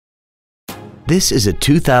This is a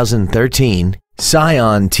 2013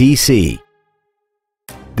 Scion TC.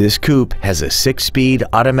 This coupe has a 6-speed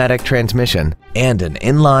automatic transmission and an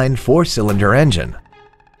inline 4-cylinder engine.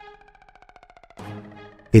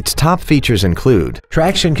 Its top features include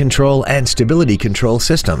traction control and stability control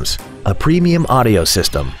systems, a premium audio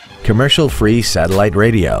system, commercial-free satellite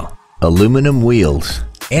radio, aluminum wheels,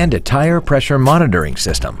 and a tire pressure monitoring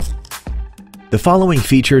system. The following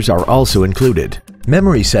features are also included: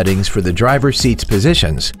 memory settings for the driver's seat's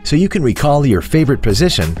positions so you can recall your favorite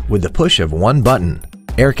position with the push of one button,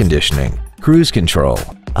 air conditioning, cruise control,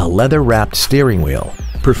 a leather-wrapped steering wheel,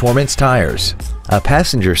 performance tires, a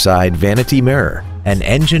passenger side vanity mirror, an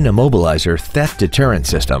engine immobilizer theft deterrent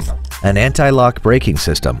system, an anti-lock braking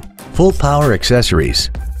system, full power accessories,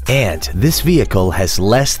 and this vehicle has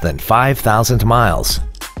less than 5,000 miles.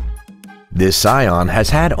 This Scion has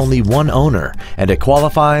had only one owner and it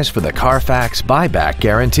qualifies for the Carfax buyback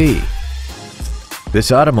guarantee.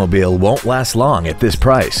 This automobile won't last long at this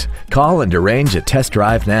price. Call and arrange a test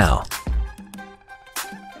drive now.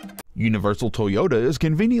 Universal Toyota is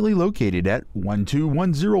conveniently located at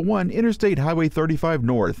 12101 Interstate Highway 35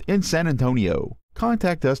 North in San Antonio.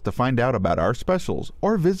 Contact us to find out about our specials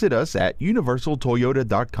or visit us at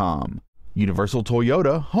universaltoyota.com. Universal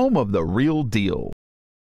Toyota, home of the real deal.